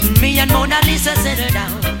me and Mona Lisa settle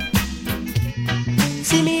down.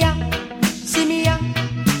 See me ya, see me ya.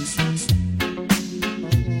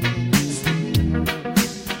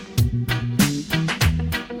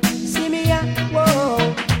 See me ya,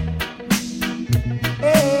 whoa.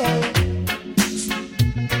 Hey.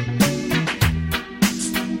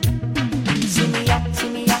 See me ya,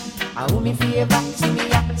 I owe me favor. See me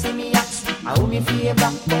ya, I owe me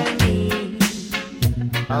favor. Tell me,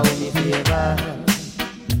 I owe me favor.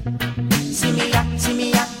 See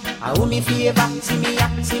me ya, I owe me favor. See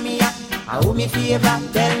me ya, I owe me favor.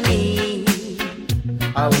 Tell me,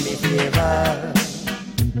 I owe me favor.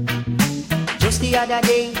 Just the other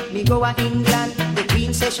day, me go to England. The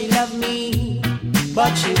Queen says she love me,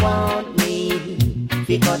 but she want me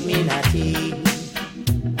fi cut me natty.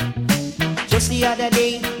 Just the other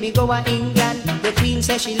day, me go to England. The Queen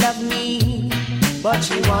says she love me, but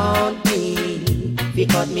she want me fi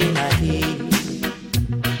cut me natty.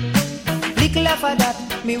 Little after that,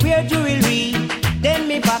 me wear jewelry. Then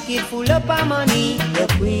me pocket full up of money. The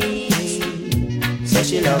Queen says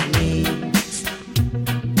she love me.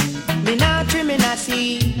 Me nah trim, me nah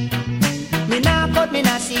see. Me nah cut, me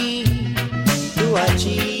nah see. To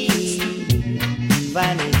achieve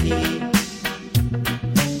vanity.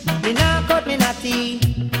 Me nah cut, me nah see.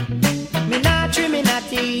 Me nah trim, me nah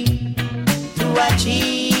see. To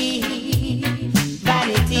achieve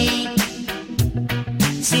vanity.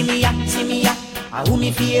 See me ya, I owe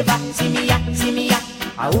me favor. See me ya,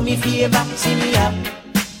 I owe me favor. See me ya,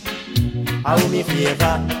 I owe me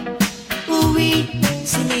favor. Ooh-wee.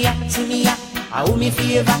 See me ya, I owe me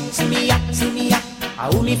favor. See me ya, I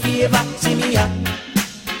owe me favor. See me ya,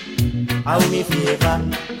 I owe me favor.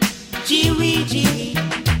 Gee-wee, gee-wee.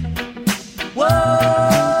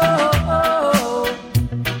 Whoa.